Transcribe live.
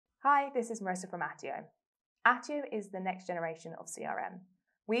Hi, this is Marissa from Attio. Attio is the next generation of CRM.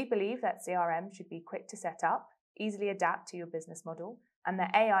 We believe that CRM should be quick to set up, easily adapt to your business model, and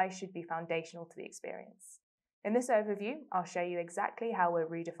that AI should be foundational to the experience. In this overview, I'll show you exactly how we're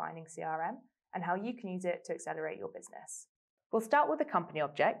redefining CRM and how you can use it to accelerate your business. We'll start with the company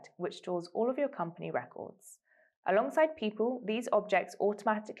object, which stores all of your company records. Alongside people, these objects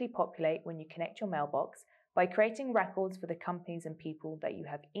automatically populate when you connect your mailbox by creating records for the companies and people that you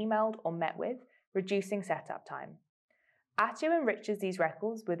have emailed or met with, reducing setup time. Attio enriches these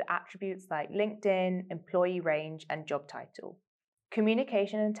records with attributes like LinkedIn, employee range, and job title.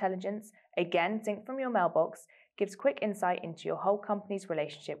 Communication intelligence, again synced from your mailbox, gives quick insight into your whole company's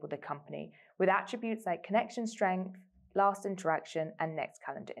relationship with the company with attributes like connection strength, last interaction, and next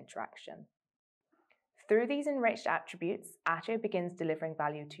calendar interaction. Through these enriched attributes, Attio begins delivering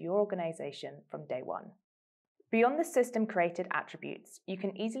value to your organization from day one. Beyond the system-created attributes, you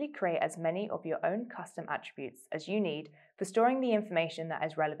can easily create as many of your own custom attributes as you need for storing the information that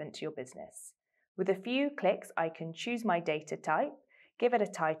is relevant to your business. With a few clicks, I can choose my data type, give it a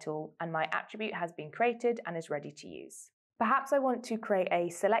title, and my attribute has been created and is ready to use. Perhaps I want to create a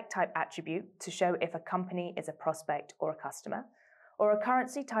select type attribute to show if a company is a prospect or a customer, or a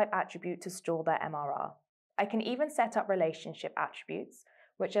currency type attribute to store their MRR. I can even set up relationship attributes,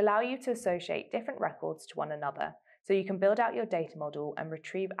 which allow you to associate different records to one another, so you can build out your data model and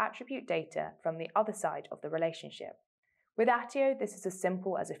retrieve attribute data from the other side of the relationship. With Attio, this is as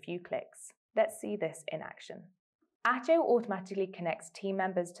simple as a few clicks. Let's see this in action. Attio automatically connects team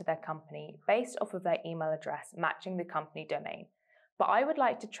members to their company based off of their email address matching the company domain, but I would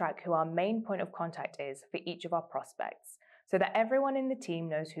like to track who our main point of contact is for each of our prospects, so that everyone in the team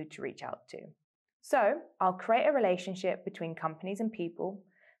knows who to reach out to. So I'll create a relationship between companies and people,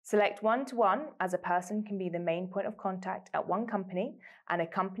 select one-to-one as a person can be the main point of contact at one company and a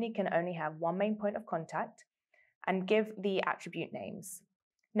company can only have one main point of contact, and give the attribute names.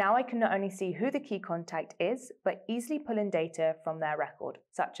 Now I can not only see who the key contact is, but easily pull in data from their record,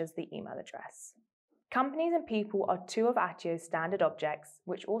 such as the email address. Companies and people are two of Attio's standard objects,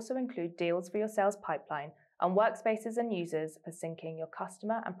 which also include deals for your sales pipeline and workspaces and users for syncing your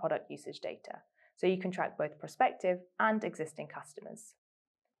customer and product usage data, so you can track both prospective and existing customers.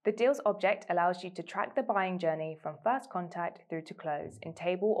 The Deals object allows you to track the buying journey from first contact through to close in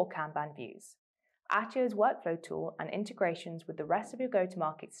table or Kanban views. Attio's workflow tool and integrations with the rest of your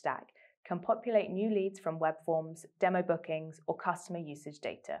go-to-market stack can populate new leads from web forms, demo bookings, or customer usage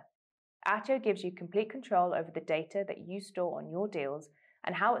data. Attio gives you complete control over the data that you store on your deals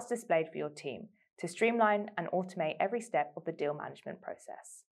and how it's displayed for your team to streamline and automate every step of the deal management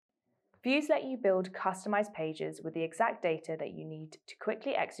process. Views let you build customized pages with the exact data that you need to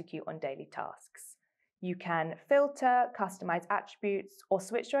quickly execute on daily tasks. You can filter, customize attributes, or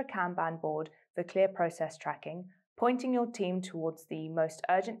switch to a Kanban board for clear process tracking, pointing your team towards the most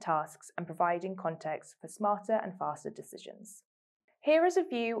urgent tasks and providing context for smarter and faster decisions. Here is a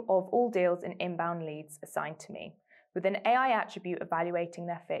view of all deals and inbound leads assigned to me, with an AI attribute evaluating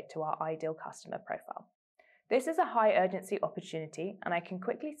their fit to our ideal customer profile. This is a high urgency opportunity, and I can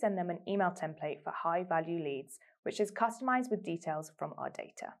quickly send them an email template for high value leads, which is customized with details from our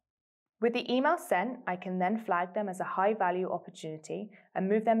data. With the email sent, I can then flag them as a high value opportunity and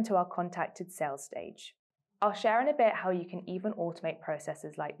move them to our contacted sales stage. I'll share in a bit how you can even automate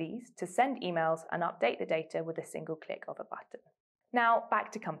processes like these to send emails and update the data with a single click of a button. Now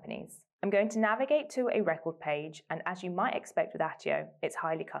back to companies. I'm going to navigate to a record page, and as you might expect with Attio, it's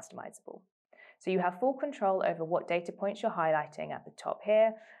highly customizable. So you have full control over what data points you're highlighting at the top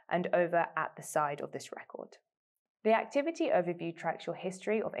here and over at the side of this record. The activity overview tracks your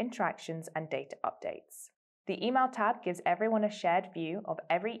history of interactions and data updates. The email tab gives everyone a shared view of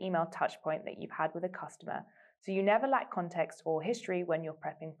every email touchpoint that you've had with a customer, so you never lack context or history when you're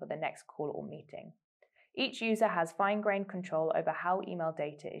prepping for the next call or meeting. Each user has fine-grained control over how email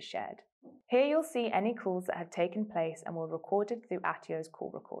data is shared. Here you'll see any calls that have taken place and were recorded through Attio's call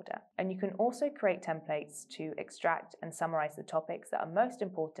recorder, and you can also create templates to extract and summarize the topics that are most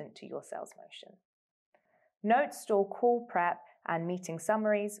important to your sales motion. Notes store call prep and meeting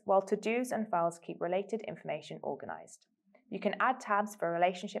summaries, while to-dos and files keep related information organized. You can add tabs for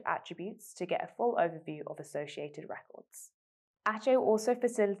relationship attributes to get a full overview of associated records. Attio also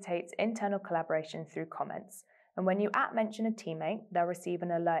facilitates internal collaboration through comments, and when you @mention a teammate, they'll receive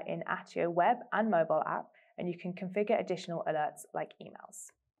an alert in Attio web and mobile app, and you can configure additional alerts like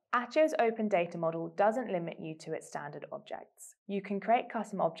emails. Attio's open data model doesn't limit you to its standard objects. You can create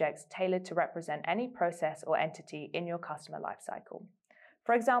custom objects tailored to represent any process or entity in your customer lifecycle.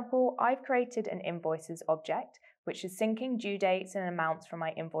 For example, I've created an invoices object, which is syncing due dates and amounts from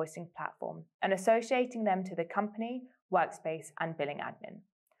my invoicing platform and associating them to the company, workspace, and billing admin.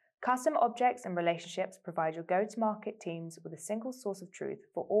 Custom objects and relationships provide your go-to-market teams with a single source of truth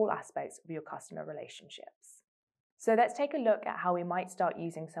for all aspects of your customer relationships. So let's take a look at how we might start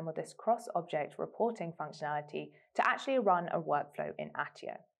using some of this cross-object reporting functionality to actually run a workflow in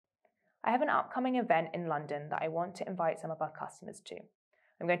Attio. I have an upcoming event in London that I want to invite some of our customers to.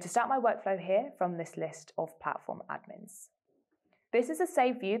 I'm going to start my workflow here from this list of platform admins. This is a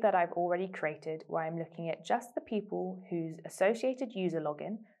saved view that I've already created where I'm looking at just the people whose associated user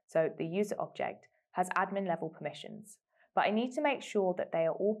login, so the user object, has admin level permissions. But I need to make sure that they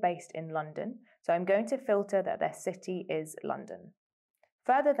are all based in London, so I'm going to filter that their city is London.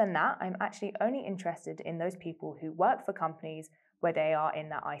 Further than that, I'm actually only interested in those people who work for companies where they are in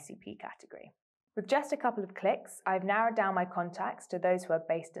that ICP category. With just a couple of clicks, I've narrowed down my contacts to those who are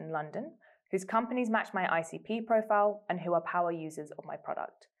based in London, whose companies match my ICP profile, and who are power users of my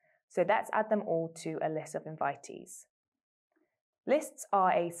product. So let's add them all to a list of invitees. Lists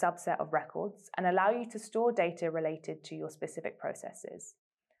are a subset of records and allow you to store data related to your specific processes.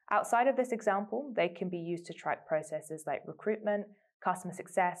 Outside of this example, they can be used to track processes like recruitment, customer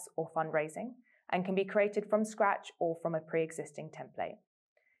success, or fundraising, and can be created from scratch or from a pre-existing template.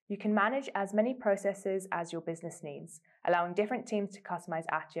 You can manage as many processes as your business needs, allowing different teams to customize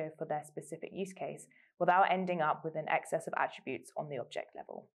Attio for their specific use case without ending up with an excess of attributes on the object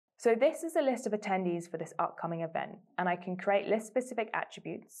level. So this is a list of attendees for this upcoming event, and I can create list-specific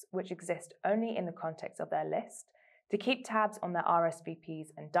attributes which exist only in the context of their list to keep tabs on their RSVPs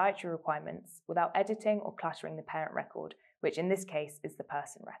and dietary requirements without editing or cluttering the parent record, which in this case is the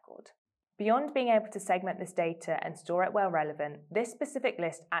person record. Beyond being able to segment this data and store it where relevant, this specific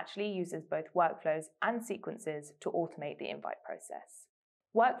list actually uses both workflows and sequences to automate the invite process.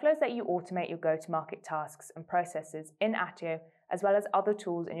 Workflows let you automate your go-to-market tasks and processes in Attio, as well as other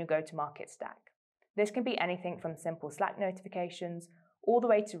tools in your go-to-market stack. This can be anything from simple Slack notifications, all the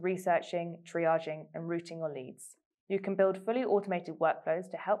way to researching, triaging, and routing your leads. You can build fully automated workflows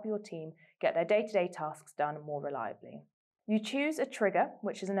to help your team get their day-to-day tasks done more reliably. You choose a trigger,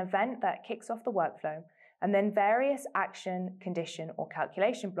 which is an event that kicks off the workflow, and then various action, condition, or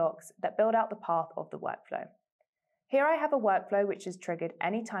calculation blocks that build out the path of the workflow. Here I have a workflow which is triggered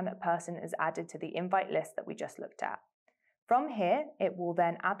anytime a person is added to the invite list that we just looked at. From here, it will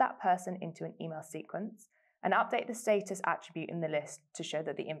then add that person into an email sequence and update the status attribute in the list to show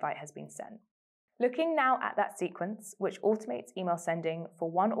that the invite has been sent. Looking now at that sequence, which automates email sending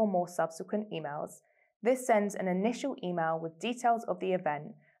for one or more subsequent emails, this sends an initial email with details of the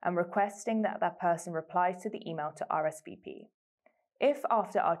event and requesting that that person replies to the email to RSVP. If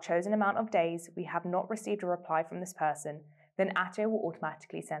after our chosen amount of days we have not received a reply from this person, then Attio will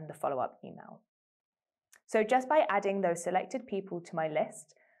automatically send the follow-up email. So just by adding those selected people to my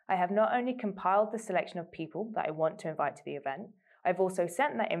list, I have not only compiled the selection of people that I want to invite to the event, I've also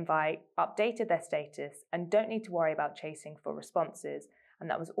sent that invite, updated their status, and don't need to worry about chasing for responses, and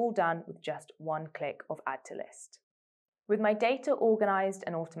that was all done with just one click of Add to List. With my data organized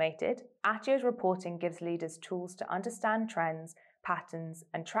and automated, Attio's reporting gives leaders tools to understand trends, patterns,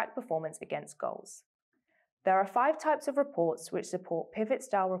 and track performance against goals. There are 5 types of reports which support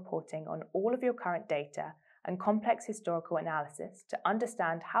pivot-style reporting on all of your current data and complex historical analysis to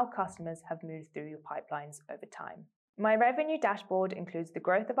understand how customers have moved through your pipelines over time. My revenue dashboard includes the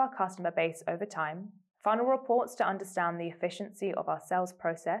growth of our customer base over time, funnel reports to understand the efficiency of our sales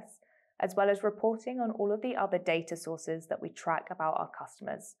process, as well as reporting on all of the other data sources that we track about our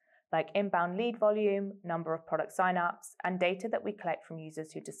customers, like inbound lead volume, number of product signups, and data that we collect from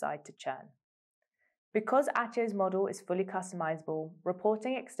users who decide to churn. Because Attio's model is fully customizable,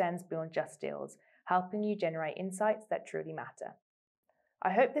 reporting extends beyond just deals, helping you generate insights that truly matter.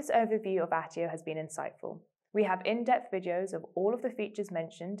 I hope this overview of Attio has been insightful. We have in-depth videos of all of the features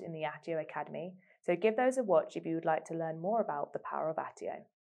mentioned in the Attio Academy, so give those a watch if you would like to learn more about the power of Attio.